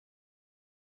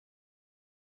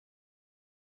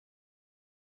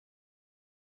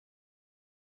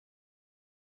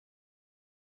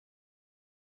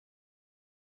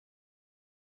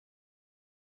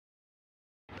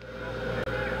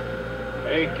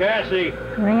Hey, Cassie.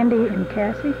 Randy and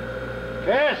Cassie.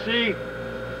 Cassie!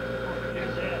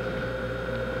 Here's that.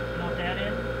 You know what that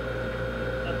is?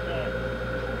 That's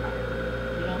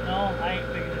you don't know? I ain't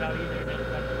figured it out either.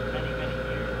 That's been many, many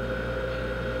years.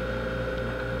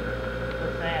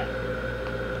 What's that?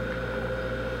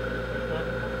 Look,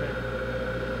 okay.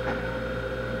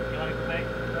 You want to go back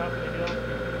to the top of the hill?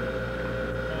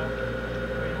 No?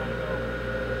 Where do you want to go?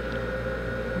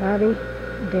 Bobby,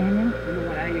 Daniel, You know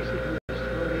what I used to do is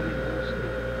throw it in and go to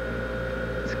sleep.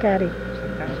 Scotty,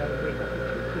 Sometimes I would wake up and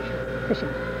keep fishing.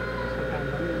 fishing. Sometimes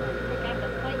I'm in line. Look at the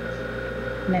plates.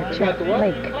 And that What Chuck about the what?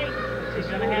 Lake. Plates. He's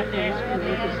going to have to ask And for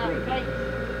they this. have plates.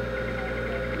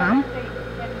 Huh?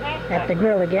 Exactly. At the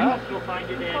grill again. Let's go find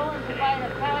it in. Going to buy the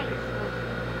plates.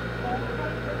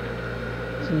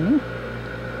 See?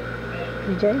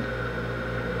 PJ?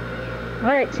 All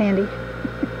right, Sandy.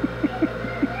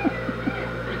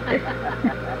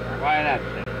 Why not?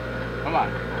 Come on.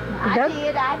 Doug? I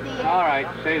did. All right,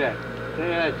 say that. Say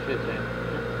that, sit there.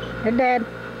 There's Dad.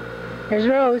 There's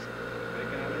Rose.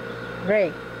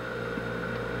 Ray.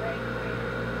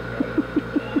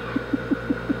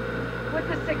 With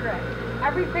the cigarette.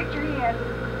 Every picture he has is a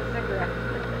cigarette.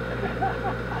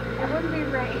 It wouldn't be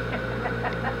Ray.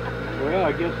 Well,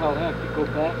 I guess I'll have to go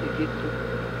back and get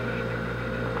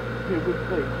a good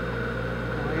plate.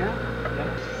 Oh, yeah?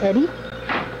 Eddie.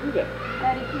 Do that.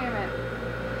 Eddie Cameron.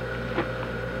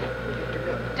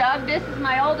 Doug, this is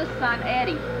my oldest son,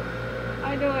 Eddie.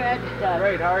 I know Ed. Doug.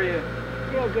 Great, how are you?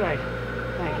 Real good.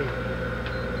 Thank you.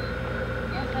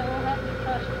 Yes, I will have to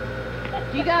trust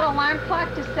you. You got an alarm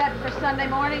clock to set for Sunday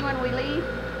morning when we leave?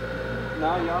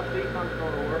 No, y'all see, I'm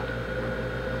going to work.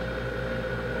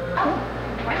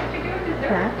 Why don't you do a dessert?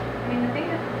 Pat. I mean, the thing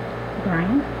is,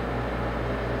 Brian.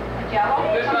 a jello.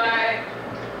 Goodbye.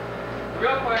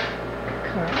 Real quick.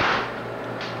 Karl.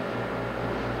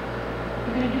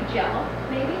 You're gonna do jello,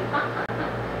 maybe?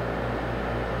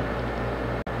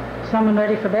 Someone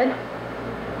ready for bed?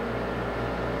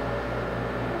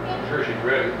 I'm sure she's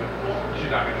ready, but she's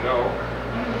not gonna know.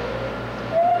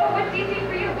 Well, what's easy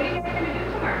for you? What are you guys gonna do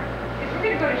tomorrow? Because we're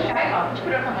gonna go to Shiloh. Put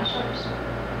it on my shoulders.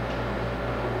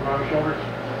 On my shoulders.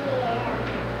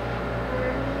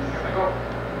 Here I go.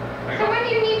 So when do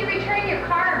you need to return your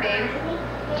car, babe?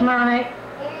 Tomorrow night.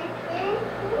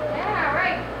 Yeah,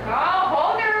 right. Oh,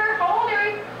 hold her, hold her.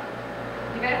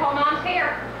 You better hold Mom's hair.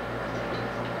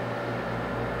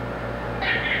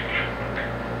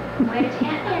 Where's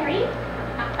Aunt Mary?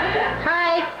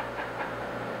 Hi.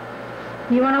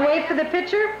 You want to wait for the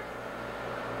picture?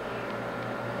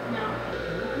 No.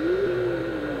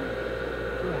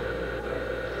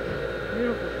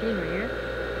 Beautiful scenery here.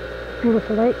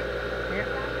 Beautiful lake.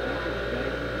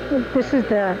 This is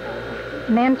the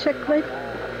Nanchuk Lake.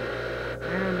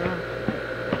 I don't know.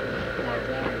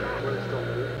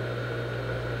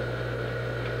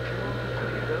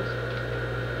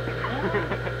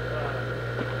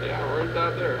 Yeah, right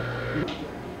out there.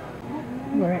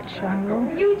 We're at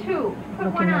Shiloh. You too. Put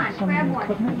Looking one at on. some Grab one.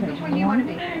 equipment that Which you one do you want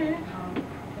to want. be?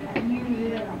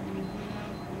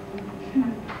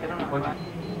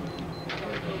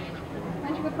 Why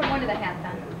don't you go put one of the hats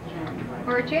on?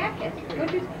 Or a jacket. Go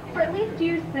use, or at least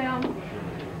use the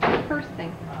purse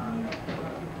thing.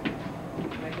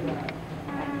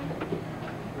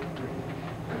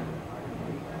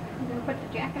 You gonna put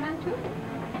the jacket on too?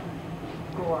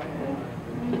 Go ahead.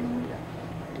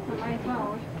 I might as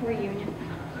well. Reunion.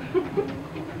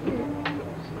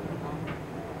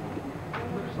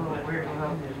 Looks a little weird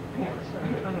without his pants.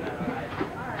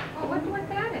 Oh, what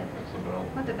that is?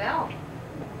 What's a bell?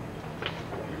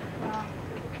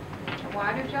 A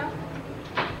water jug?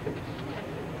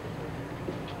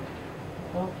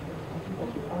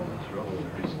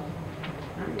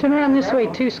 Turn around this way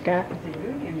too, Scott. It's a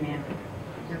union man.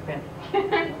 Your pen.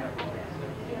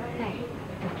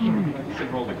 You can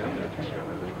hold the gun there.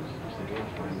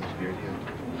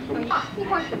 Oh, he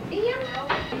wants to see him?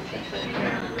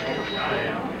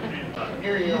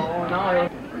 Here you go. Now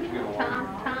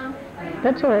Tom.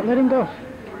 That's all right. Let him go.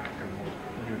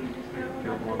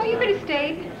 Oh, you could have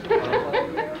stayed.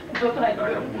 look like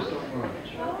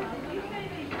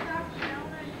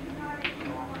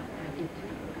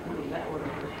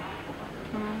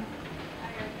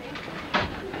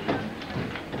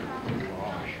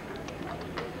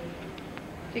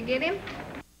Did you get him?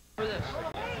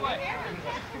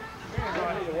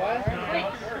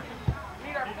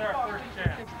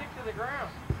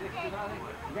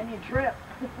 then you trip.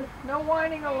 No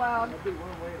whining allowed.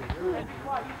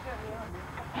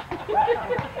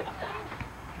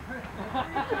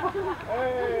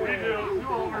 Hey!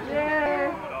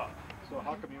 Yay. So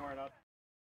how come you aren't out?